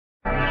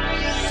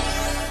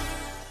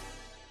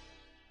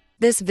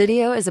This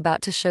video is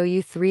about to show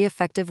you 3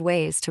 effective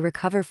ways to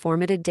recover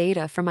formatted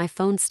data from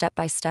iPhone step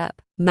by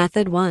step.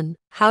 Method 1.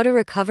 How to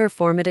recover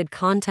formatted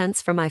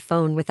contents from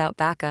iPhone without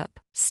backup.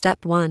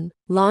 Step 1.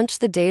 Launch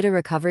the Data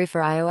Recovery for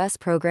iOS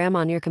program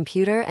on your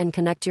computer and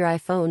connect your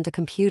iPhone to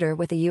computer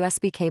with a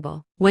USB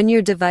cable. When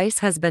your device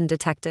has been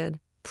detected,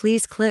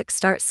 please click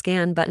Start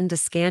Scan button to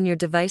scan your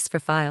device for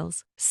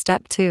files.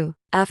 Step 2.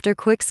 After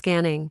quick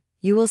scanning,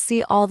 you will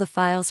see all the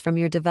files from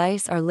your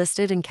device are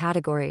listed in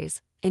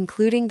categories,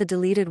 including the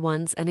deleted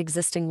ones and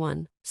existing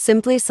one.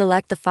 Simply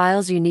select the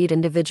files you need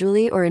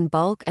individually or in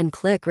bulk and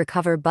click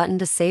Recover button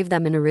to save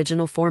them in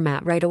original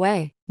format right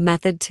away.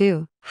 Method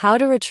 2. How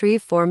to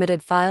retrieve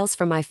formatted files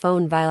from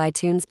iPhone via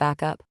iTunes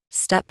Backup.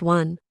 Step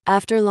 1.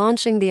 After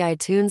launching the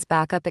iTunes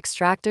Backup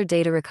Extractor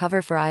Data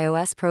Recover for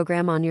iOS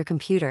program on your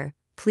computer,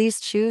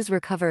 please choose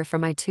Recover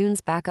from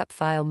iTunes Backup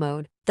File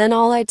mode. Then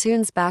all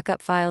iTunes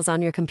Backup files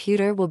on your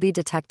computer will be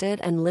detected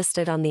and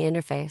listed on the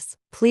interface.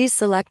 Please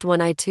select one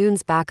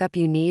iTunes Backup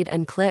you need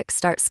and click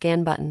Start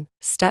Scan button.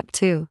 Step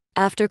 2.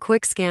 After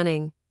quick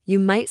scanning, you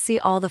might see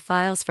all the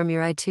files from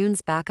your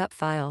iTunes Backup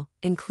file,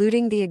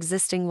 including the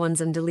existing ones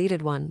and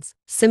deleted ones.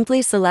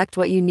 Simply select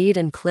what you need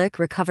and click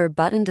Recover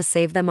button to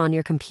save them on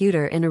your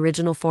computer in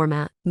original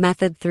format.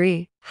 Method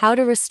 3. How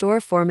to restore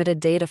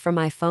formatted data from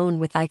iPhone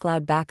with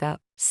iCloud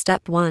Backup.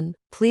 Step 1.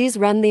 Please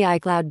run the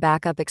iCloud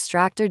Backup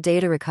Extractor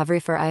Data Recovery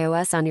for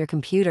iOS on your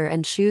computer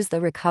and choose the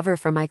Recover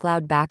from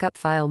iCloud Backup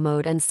file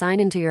mode and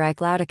sign into your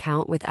iCloud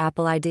account with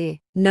Apple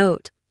ID.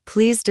 Note: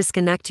 please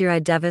disconnect your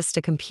iDevice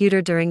to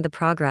computer during the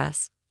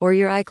progress, or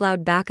your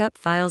iCloud Backup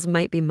files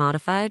might be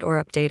modified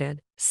or updated.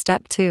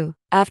 Step 2.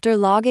 After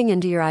logging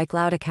into your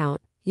iCloud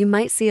account, you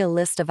might see a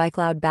list of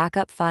iCloud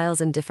Backup files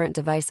in different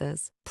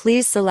devices.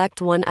 Please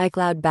select one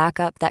iCloud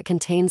Backup that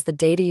contains the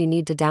data you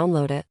need to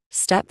download it.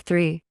 Step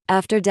 3.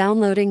 After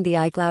downloading the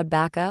iCloud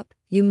Backup,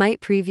 you might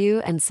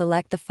preview and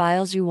select the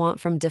files you want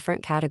from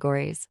different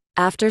categories.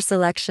 After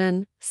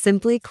selection,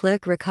 simply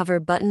click Recover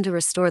button to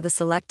restore the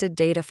selected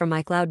data from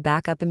iCloud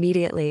Backup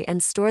immediately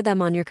and store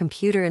them on your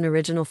computer in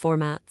original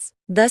formats.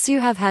 Thus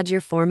you have had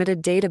your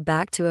formatted data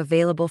back to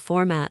available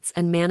formats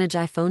and manage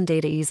iPhone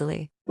data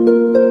easily.